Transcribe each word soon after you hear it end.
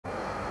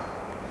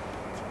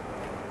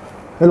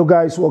Hello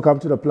guys, welcome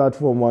to the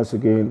platform once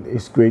again.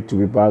 It's great to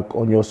be back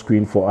on your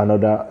screen for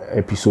another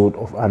episode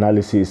of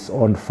analysis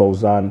on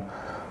Fauzan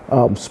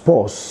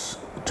Sports.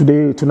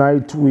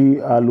 Tonight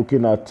we are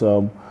looking at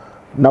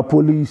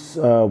Napoli's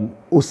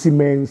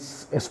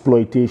Osimhen's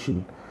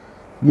exploitation.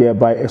 Yeah,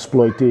 by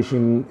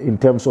exploitation in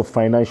terms of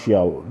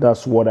financial,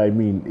 that's what I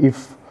mean.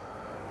 If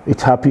it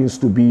happens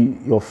to be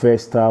your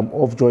first time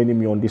of joining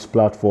me on this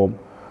platform,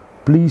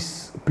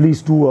 please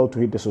do well to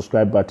hit the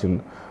subscribe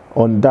button.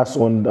 On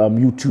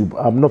YouTube.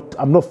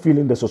 I'm not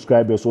feeling the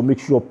subscribers, so make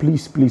sure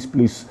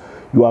please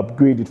you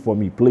upgrade it for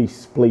me,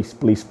 please.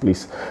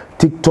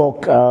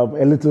 TikTok,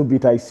 a little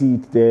bit I see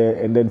it there,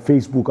 and then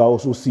Facebook I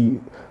also see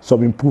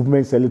some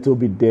improvements a little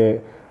bit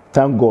there.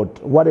 Thank God.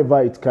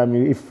 Whatever it can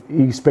be, if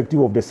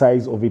irrespective of the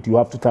size of it, you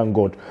have to thank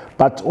God.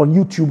 But on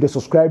YouTube, the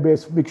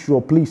subscribers, make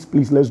sure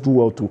please let's do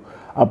well to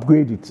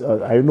upgrade it.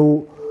 I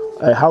know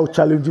how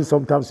challenging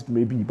sometimes it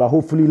may be, but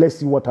hopefully let's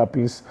see what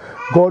happens.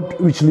 God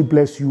richly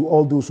bless you.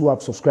 All those who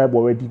have subscribed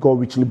already, God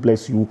richly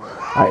bless you.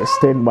 I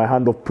extend my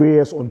hand of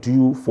prayers unto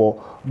you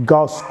for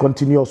God's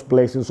continuous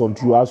blessings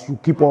unto you as you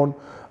keep on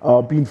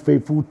being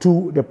faithful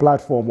to the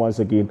platform once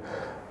again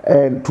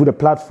and to the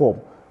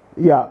platform.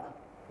 Yeah,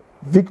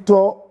 Victor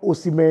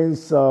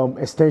Osimhen's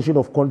extension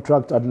of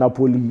contract at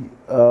Napoli.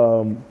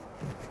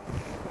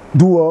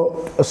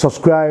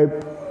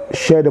 Subscribe,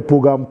 share the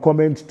program,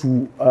 comment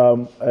to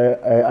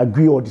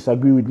agree or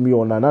disagree with me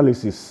on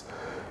analysis.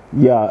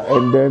 Yeah,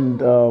 and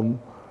then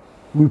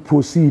we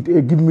proceed.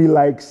 Give me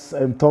likes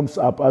and thumbs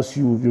up as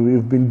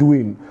you've been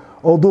doing.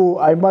 Although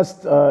I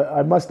must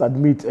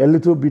admit a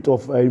little bit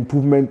of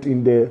improvement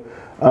in the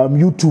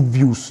YouTube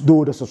views,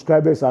 though the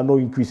subscribers are not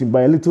increasing,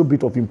 but a little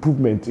bit of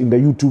improvement in the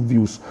YouTube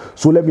views.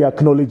 So let me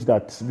acknowledge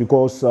that,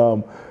 because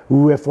we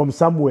were from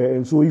somewhere,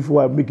 and so if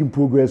we are making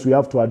progress, we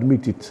have to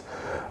admit it.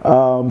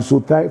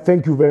 So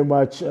thank you very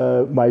much,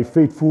 my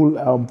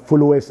faithful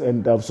followers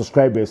and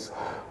subscribers.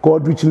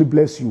 God richly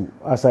bless you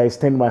as I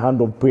extend my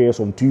hand of prayers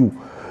unto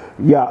you.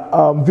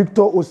 Yeah,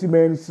 Victor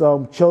Osimhen's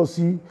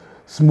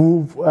Chelsea's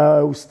move,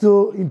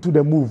 still into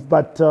the move,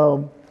 but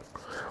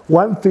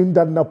one thing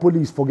that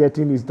Napoli is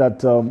forgetting is that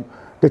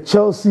the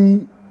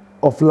Chelsea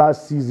of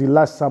last season,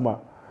 last summer,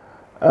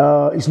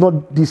 is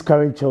not this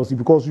current Chelsea,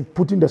 because we're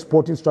putting the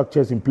sporting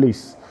structures in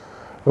place,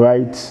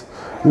 right?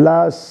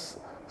 Last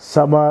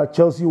summer,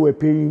 Chelsea were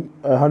paying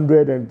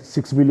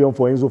 106 million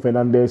for Enzo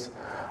Fernandez,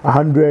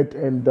 100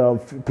 and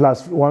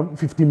plus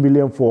 150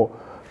 million for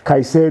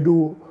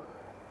Caicedo,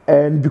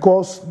 and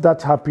because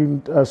that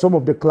happened, some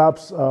of the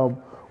clubs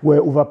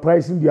were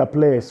overpricing their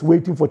players,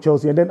 waiting for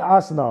Chelsea, and then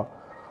Arsenal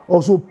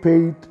also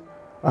paid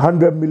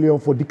 100 million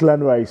for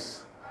Declan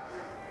Rice.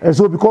 And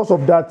so because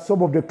of that,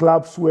 some of the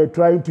clubs were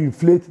trying to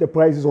inflate the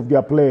prices of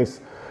their players.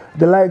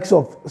 The likes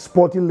of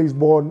Sporting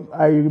Lisbon,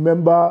 I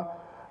remember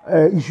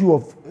issue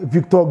of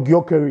Victor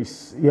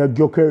Gyökeres. Yeah,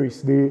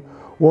 Gyökeres. They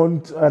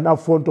want an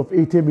upfront of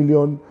 80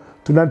 million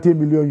to 90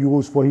 million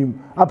euros for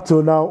him. Up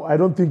till now, I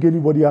don't think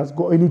any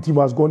team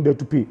has gone there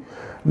to pay.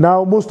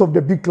 Now, most of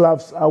the big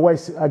clubs are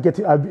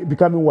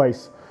becoming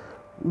wise.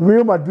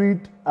 Real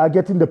Madrid are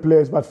getting the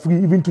players, but free.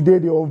 Even today,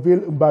 they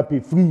unveiled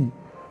Mbappe free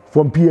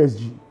from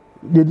PSG.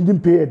 They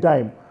didn't pay a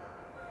dime.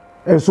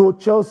 And so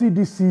Chelsea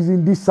this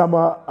season, this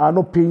summer, are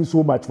not paying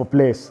so much for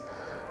players.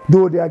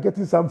 Though they are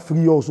getting some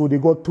free also. They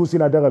got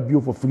Tosin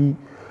Adarabioyo for free,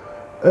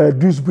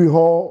 Dewsbury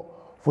Hall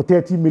for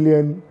 30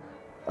 million,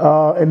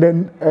 and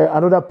then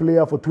another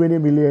player for 20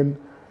 million.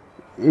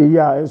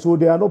 Yeah, and so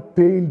they are not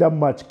paying that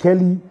much.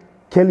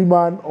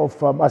 Kellyman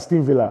of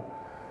Aston Villa.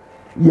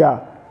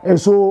 Yeah. And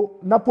so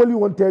Napoli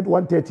wanted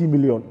 130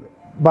 million.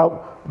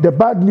 But the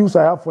bad news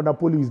I have for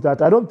Napoli is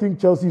that I don't think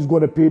Chelsea is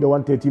going to pay the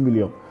 130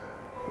 million.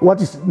 What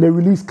is the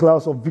release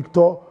clause of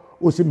Victor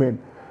Osimhen?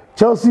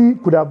 Chelsea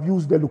could have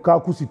used the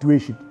Lukaku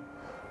situation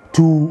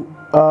to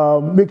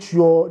make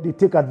sure they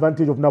take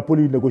advantage of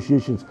Napoli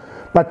negotiations.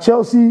 But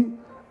Chelsea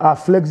are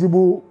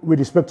flexible with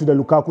respect to the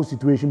Lukaku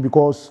situation,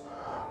 because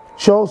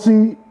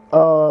Chelsea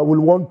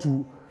will want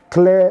to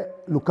clear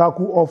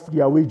Lukaku off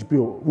their wage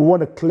bill. We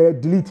want to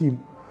delete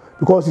him,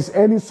 because he's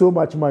earning so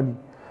much money.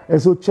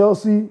 And so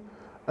Chelsea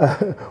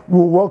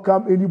will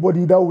welcome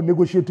anybody that will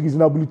negotiate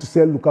reasonably to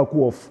sell Lukaku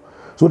off.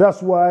 So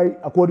that's why,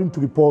 according to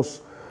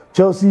reports,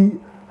 Chelsea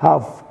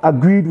have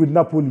agreed with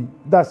Napoli.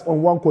 That's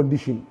on one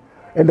condition.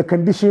 And the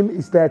condition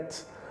is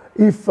that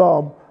if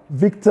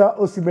Victor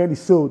Osimhen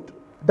is sold,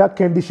 that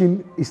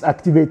condition is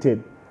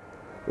activated,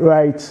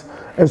 right?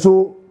 And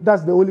so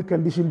that's the only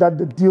condition that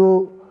the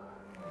deal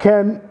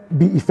can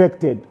be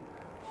effected.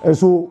 And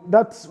so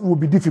that will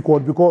be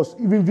difficult, because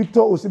even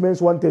Victor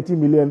Osimhen's 130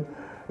 million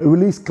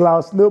release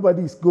clause,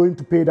 nobody is going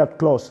to pay that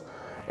clause.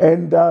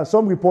 And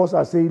some reports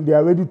are saying they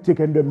are ready to take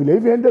 100 million.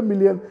 If 100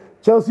 million,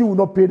 Chelsea will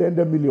not pay the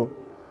 100 million.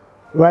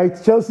 Right?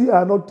 Chelsea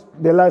are not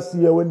the last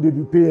year when they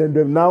be paying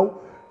them. Now,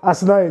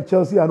 Arsenal and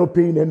Chelsea are not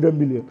paying 100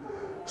 million.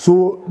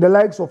 So the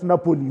likes of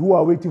Napoli, who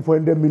are waiting for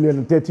 100 million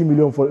and 30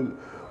 million for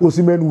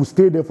Osimhen, will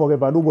stay there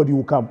forever. Nobody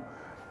will come.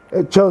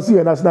 Chelsea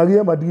and Arsenal,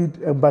 Real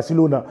Madrid and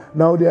Barcelona,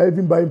 now they are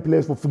even buying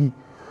players for free.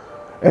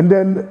 And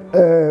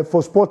then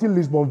for Sporting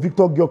Lisbon,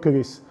 Victor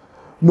Gyökeres,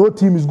 no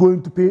team is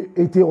going to pay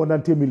 80 or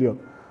 90 million.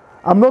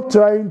 I'm not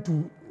trying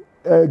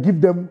to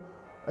give them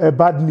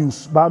bad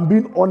news, but I'm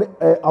being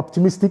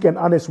optimistic and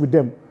honest with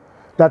them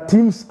that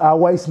teams are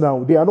wise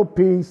now. They are not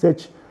paying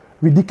such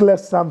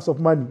ridiculous sums of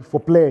money for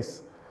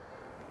players.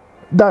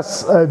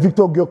 That's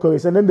Victor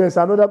Gyökeres. And then there's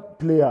another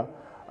player,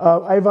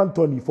 Ivan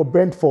Toney for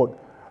Brentford.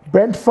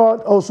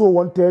 Brentford also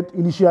wanted,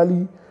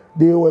 initially,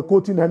 they were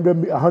quoting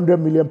 100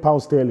 million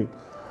pounds sterling.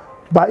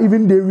 But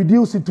even they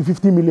reduced it to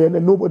 50 million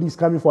and nobody's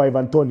coming for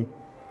Ivan Toney.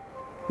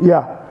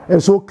 Yeah,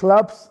 and so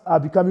clubs are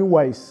becoming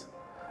wise.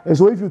 And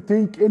so if you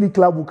think any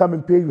club will come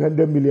and pay you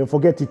 100 million,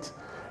 forget it.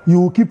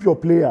 You will keep your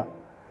player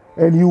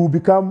and you will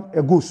become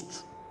a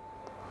ghost.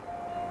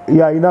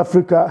 Yeah, in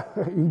Africa,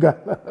 in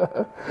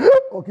Ghana.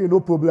 Okay, no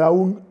problem. I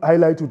won't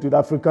highlight it in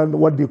African,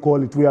 what they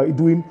call it. We are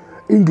doing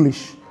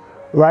English,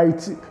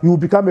 right? You will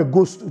become a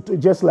ghost,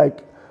 just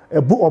like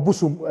a ghost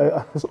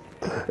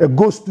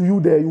to you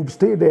there. You will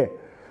stay there.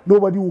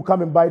 Nobody will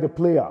come and buy the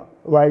player,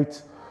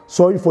 right?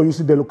 Sorry for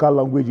using the local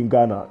language in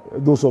Ghana.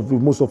 Most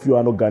of you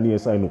are not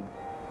Ghanaians, I know.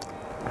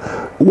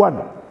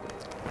 One.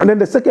 And then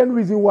the second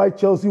reason why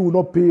Chelsea will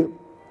not pay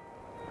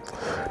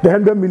the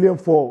 100 million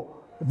for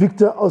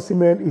Victor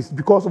Osimhen is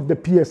because of the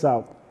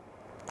PSR.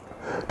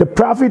 The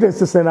profit and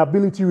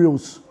sustainability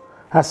rules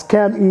has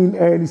come in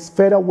and is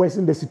further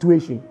worsening the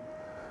situation.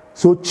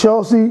 So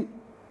Chelsea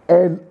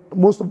and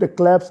most of the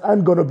clubs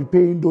aren't going to be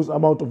paying those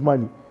amount of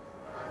money.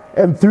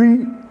 And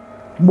three,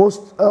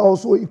 most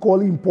also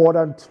equally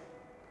important,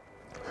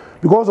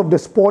 because of the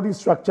sporting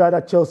structure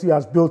that Chelsea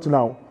has built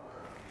now.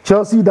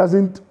 Chelsea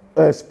doesn't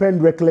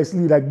spend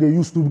recklessly like they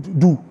used to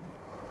do.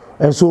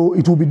 And so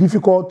it will be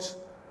difficult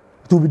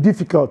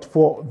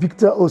for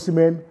Victor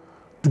Osimhen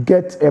to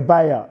get a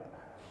buyer.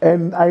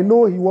 And I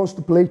know he wants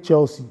to play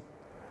Chelsea,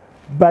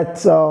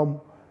 but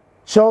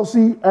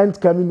Chelsea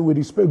ain't coming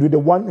with the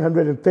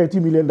 130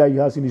 million that he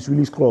has in his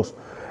release clause.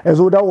 And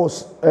so that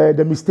was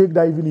the mistake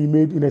that even he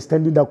made in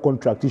extending that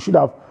contract. He should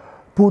have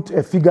put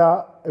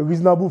a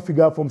reasonable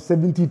figure from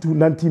 70 to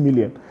 90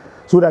 million,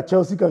 so that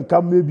Chelsea can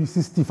come maybe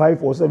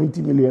 65 or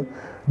 70 million.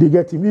 They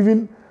get him.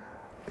 Even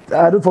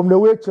from the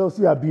way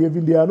Chelsea are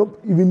behaving,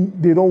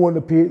 they don't want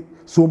to pay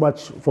so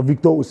much for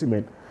Victor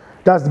Osimhen.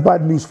 That's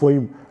bad news for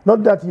him.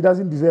 Not that he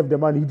doesn't deserve the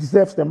money, he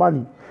deserves the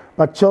money.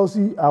 But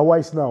Chelsea are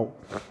wise now.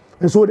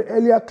 And so the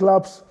earlier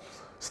clubs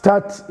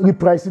start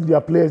repricing their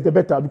players, the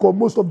better, because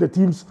most of the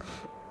teams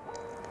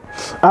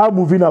are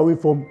moving away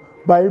from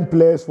buying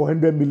players for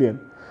 100 million.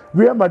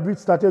 Real Madrid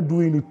started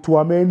doing it to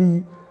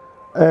Armani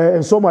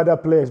and some other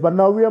players, but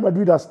now Real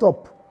Madrid has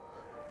stopped.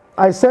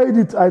 I said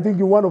it, I think,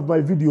 in one of my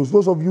videos.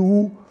 Those of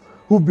you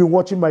who've been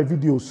watching my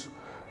videos,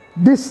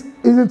 this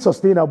isn't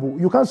sustainable.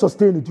 You can't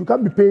sustain it. You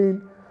can't be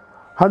paying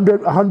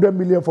 100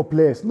 million for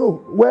players.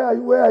 No, where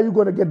are you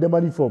going to get the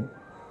money from?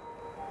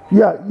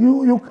 Yeah,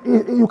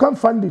 you can't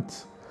fund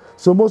it.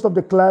 So most of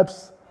the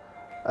clubs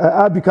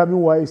are becoming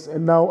wise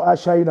and now are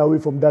shying away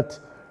from that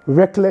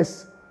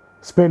reckless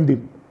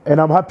spending.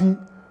 And I'm happy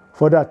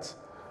for that.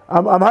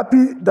 I'm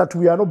happy that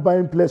we are not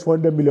buying players for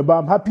 100 million, but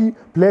I'm happy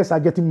players are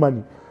getting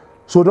money.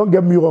 So don't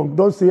get me wrong.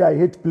 Don't say I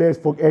hate players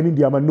for earning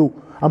their money. No,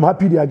 I'm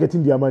happy they are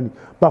getting their money.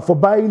 But for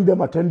buying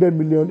them at 100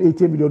 million,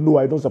 80 million, no,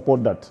 I don't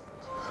support that.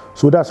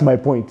 So that's my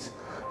point.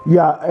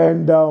 Yeah,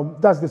 and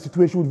that's the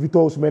situation with Victor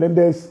Osimhen. And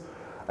there's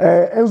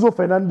Enzo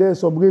Fernandez,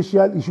 some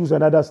racial issues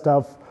and other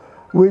stuff,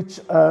 which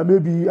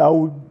maybe I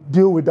will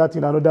deal with that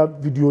in another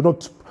video,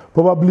 not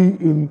probably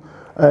in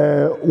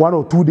 1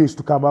 or 2 days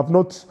to come. I've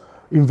not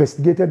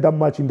investigated that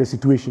much in the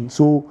situation.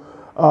 So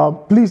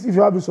please, if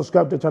you haven't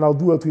subscribed to the channel,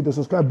 do well to hit the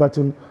subscribe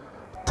button,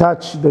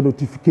 touch the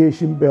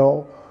notification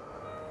bell,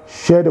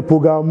 share the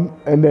program,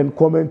 and then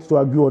comment to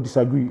agree or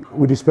disagree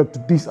with respect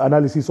to this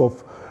analysis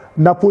of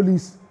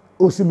Napoli's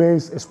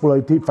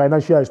Osimhen's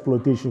financial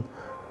exploitation.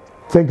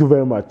 Thank you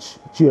very much.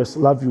 Cheers.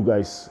 Love you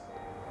guys.